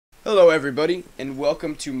Hello everybody, and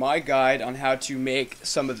welcome to my guide on how to make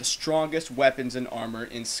some of the strongest weapons and armor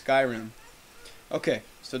in Skyrim. Okay,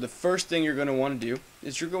 so the first thing you're going to want to do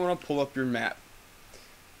is you're going to pull up your map.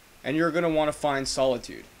 And you're going to want to find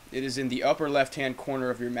Solitude. It is in the upper left hand corner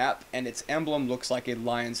of your map, and its emblem looks like a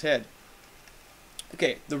lion's head.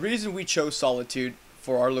 Okay, the reason we chose Solitude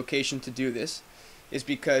for our location to do this is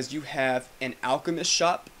because you have an alchemist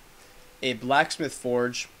shop, a blacksmith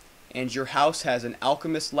forge, and your house has an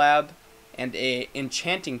alchemist lab and a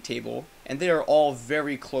enchanting table, and they are all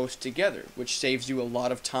very close together, which saves you a lot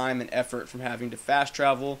of time and effort from having to fast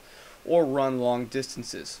travel or run long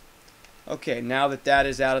distances. Okay, now that that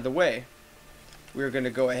is out of the way, we're going to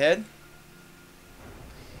go ahead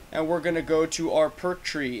and we're going to go to our perk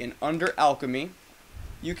tree, and under alchemy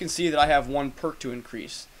you can see that I have one perk to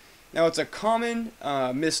increase. Now, it's a common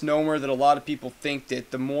misnomer that a lot of people think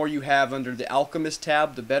that the more you have under the Alchemist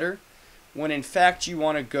tab, the better, when in fact you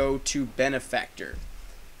want to go to Benefactor.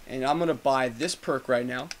 And I'm going to buy this perk right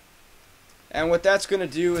now. And what that's going to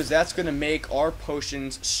do is that's going to make our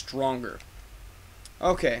potions stronger.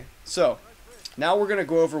 Okay, so now we're going to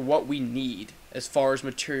go over what we need as far as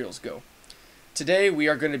materials go. Today we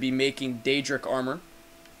are going to be making Daedric armor.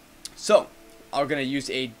 So, I'm going to use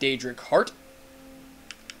a Daedric heart.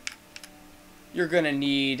 You're going to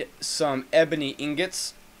need some ebony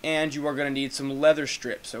ingots, and you are going to need some leather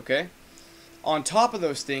strips, okay? On top of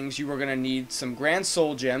those things, you are going to need some grand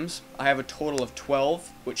soul gems. I have a total of 12,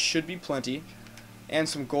 which should be plenty, and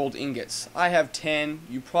some gold ingots. I have 10.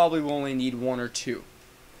 You probably will only need 1 or 2.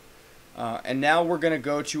 And now we're going to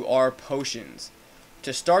go to our potions.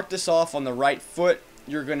 To start this off on the right foot,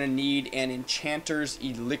 you're going to need an enchanter's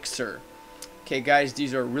elixir. Okay, guys,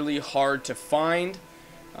 these are really hard to find.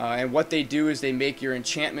 And what they do is they make your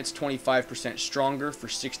enchantments 25% stronger for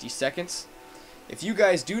 60 seconds. If you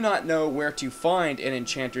guys do not know where to find an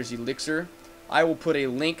enchanter's elixir, I will put a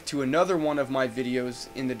link to another one of my videos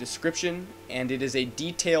in the description, and it is a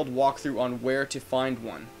detailed walkthrough on where to find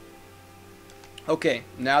one. Okay,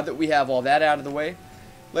 now that we have all that out of the way,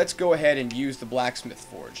 let's go ahead and use the blacksmith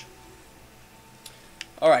forge.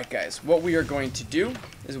 Alright guys, what we are going to do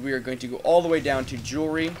is we are going to go all the way down to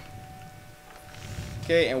jewelry.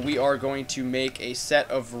 Okay, and we are going to make a set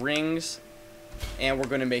of rings, and we're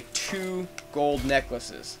going to make 2 gold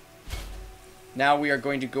necklaces. Now we are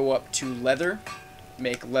going to go up to leather,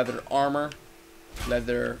 make leather armor,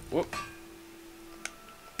 leather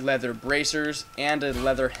bracers, and a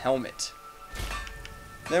leather helmet.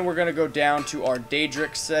 Then we're going to go down to our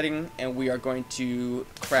Daedric setting, and we are going to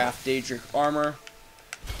craft Daedric armor,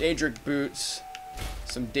 Daedric boots,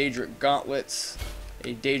 some Daedric gauntlets,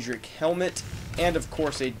 a Daedric helmet, and of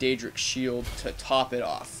course a Daedric shield to top it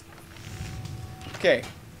off. Okay,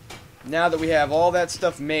 now that we have all that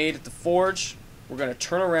stuff made at the forge, we're going to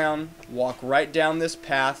turn around, walk right down this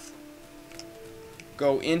path,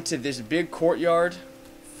 go into this big courtyard,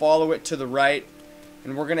 follow it to the right,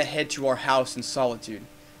 and we're going to head to our house in Solitude.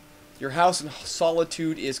 Your house in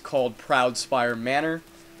Solitude is called Proudspire Manor,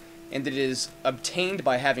 and it is obtained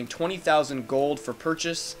by having 20,000 gold for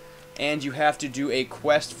purchase, and you have to do a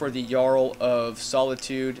quest for the Jarl of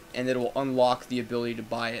Solitude, and it will unlock the ability to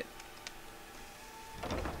buy it.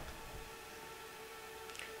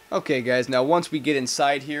 Okay guys, now once we get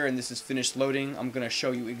inside here and this is finished loading, I'm going to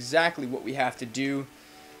show you exactly what we have to do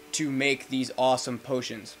to make these awesome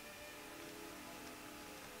potions.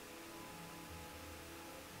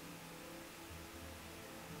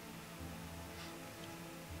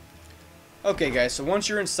 Okay guys, so once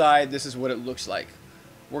you're inside, this is what it looks like.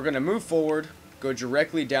 We're going to move forward, go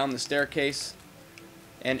directly down the staircase,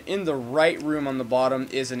 and in the right room on the bottom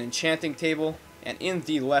is an enchanting table, and in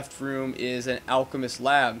the left room is an alchemist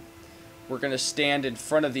lab. We're going to stand in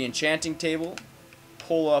front of the enchanting table,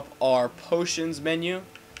 pull up our potions menu,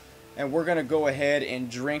 and we're going to go ahead and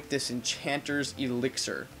drink this enchanter's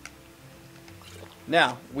elixir.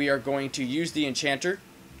 Now, we are going to use the enchanter.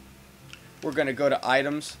 We're going to go to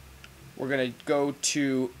items. We're going to go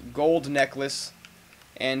to gold necklace,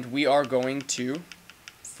 and we are going to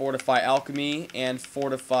fortify alchemy and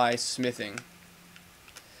fortify smithing.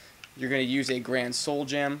 You're going to use a grand soul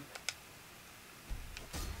gem,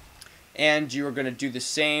 and you are going to do the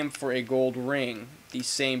same for a gold ring. The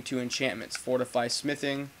same 2 enchantments: fortify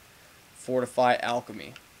smithing, fortify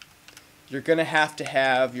alchemy. You're going to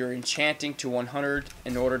have your enchanting to 100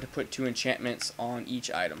 in order to put 2 enchantments on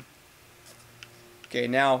each item. Okay,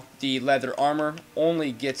 now the leather armor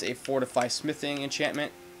only gets a fortify smithing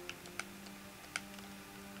enchantment,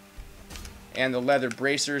 and the leather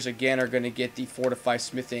bracers again are going to get the fortify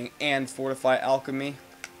smithing and fortify alchemy.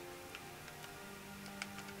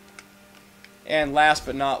 And last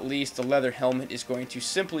but not least, the leather helmet is going to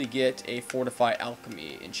simply get a Fortify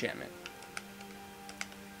Alchemy enchantment.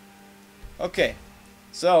 Okay,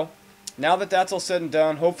 so now that that's all said and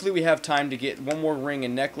done, hopefully we have time to get one more ring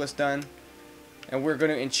and necklace done. And we're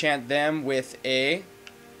going to enchant them with a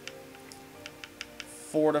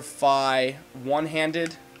Fortify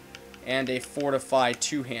one-handed and a Fortify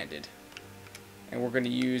two-handed. And we're going to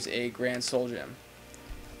use a Grand Soul Gem.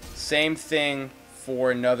 Same thing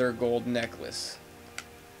for another gold necklace.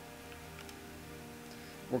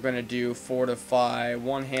 We're going to do Fortify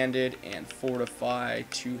one-handed and Fortify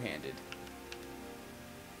two-handed.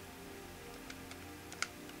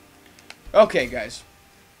 Okay, guys.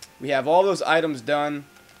 We have all those items done.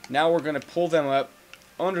 Now we're going to pull them up.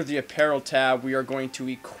 Under the apparel tab, we are going to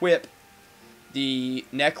equip the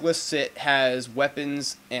necklace that has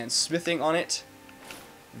weapons and smithing on it,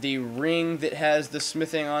 the ring that has the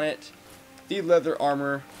smithing on it, the leather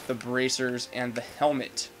armor, the bracers, and the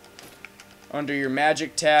helmet. Under your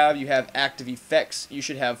magic tab, you have active effects. You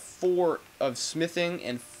should have 4 of smithing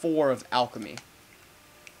and 4 of alchemy.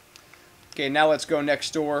 Okay, now let's go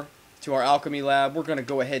next door to our alchemy lab. We're going to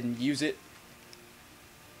go ahead and use it.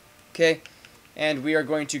 Okay, and we are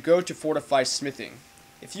going to go to Fortify Smithing.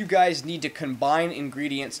 If you guys need to combine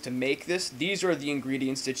ingredients to make this, these are the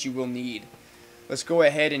ingredients that you will need. Let's go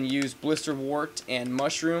ahead and use Blisterwort and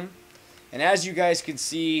Mushroom. And as you guys can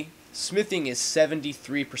see, smithing is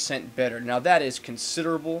 73% better. Now that is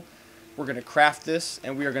considerable. We're going to craft this,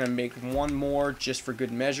 and we are going to make one more just for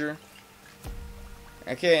good measure.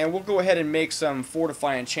 Okay, and we'll go ahead and make some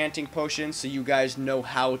Fortify enchanting potions so you guys know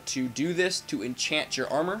how to do this to enchant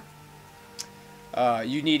your armor.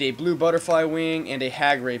 You need a blue butterfly wing and a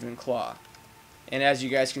hag raven claw. And as you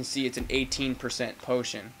guys can see, it's an 18%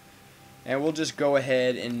 potion. And we'll just go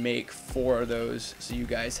ahead and make 4 of those so you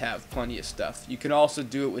guys have plenty of stuff. You can also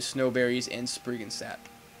do it with snowberries and spriggan sap.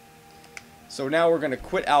 So now we're going to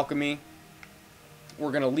quit alchemy.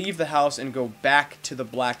 We're going to leave the house and go back to the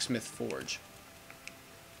blacksmith forge.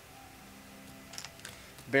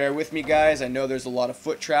 Bear with me, guys. I know there's a lot of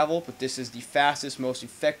foot travel, but this is the fastest, most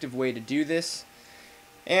effective way to do this.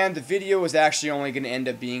 And the video is actually only going to end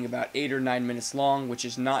up being about 8 or 9 minutes long, which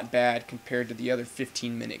is not bad compared to the other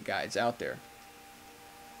 15-minute guides out there.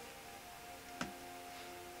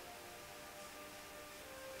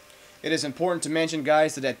 It is important to mention,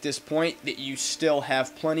 guys, that at this point that you still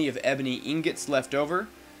have plenty of ebony ingots left over,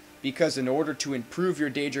 because in order to improve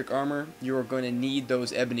your Daedric armor, you are going to need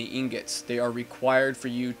those ebony ingots. They are required for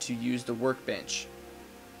you to use the workbench.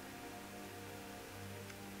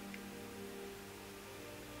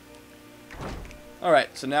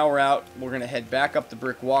 Alright, so now we're out. We're going to head back up the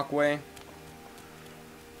brick walkway.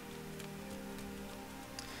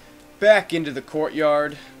 Back into the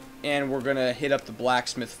courtyard. And we're going to hit up the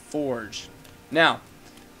blacksmith forge. Now,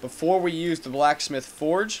 before we use the blacksmith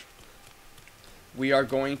forge, we are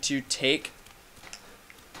going to take...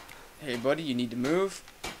 Hey buddy, you need to move.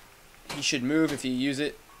 He should move if you use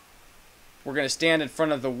it. We're going to stand in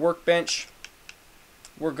front of the workbench.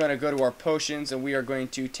 We're going to go to our potions, and we are going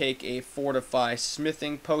to take a Fortify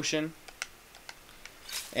smithing potion.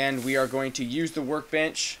 And we are going to use the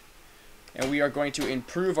workbench. And we are going to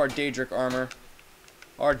improve our Daedric armor,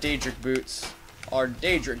 our Daedric boots, our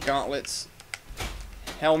Daedric gauntlets,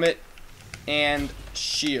 helmet, and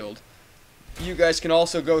shield. You guys can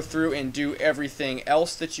also go through and do everything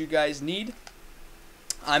else that you guys need.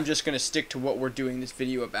 I'm just going to stick to what we're doing this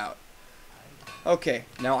video about. Okay,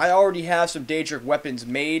 now I already have some Daedric weapons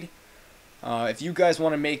made. If you guys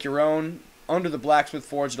want to make your own, under the blacksmith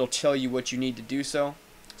forge it'll tell you what you need to do so.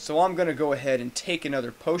 So I'm going to go ahead and take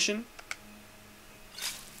another potion.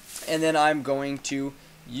 And then I'm going to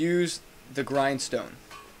use the grindstone.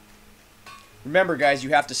 Remember, guys,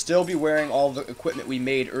 you have to still be wearing all the equipment we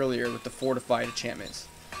made earlier with the fortified enchantments.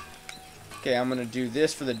 Okay, I'm going to do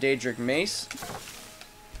this for the Daedric mace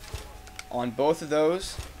on both of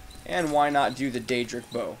those. And why not do the Daedric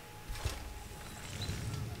bow?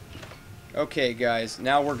 Okay, guys,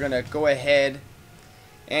 now we're going to go ahead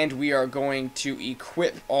and we are going to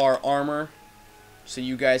equip our armor so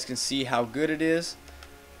you guys can see how good it is.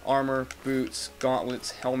 Armor, boots,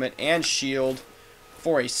 gauntlets, helmet, and shield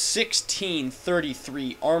for a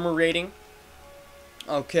 1633 armor rating.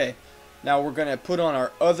 Okay, now we're going to put on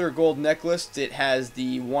our other gold necklace that has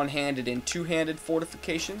the one-handed and two-handed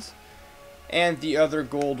fortifications, and the other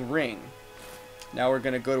gold ring. Now we're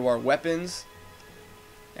going to go to our weapons,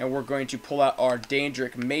 and we're going to pull out our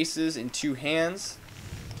Daedric maces in 2 hands.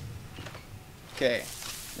 Okay,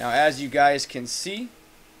 now as you guys can see,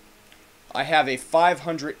 I have a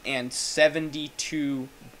 572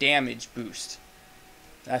 damage boost.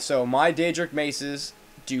 So my Daedric maces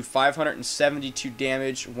do 572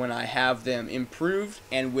 damage when I have them improved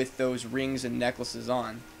and with those rings and necklaces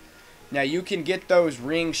on. Now you can get those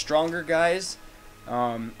rings stronger, guys.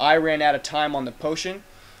 I ran out of time on the potion.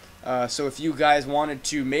 So if you guys wanted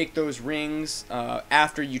to make those rings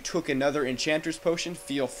after you took another enchanter's potion,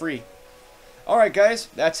 feel free. Alright guys,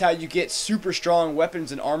 that's how you get super strong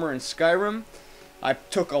weapons and armor in Skyrim. I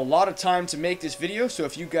took a lot of time to make this video, so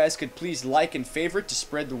if you guys could please like and favorite to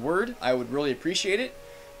spread the word, I would really appreciate it.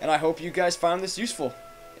 And I hope you guys found this useful.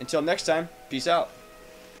 Until next time, peace out.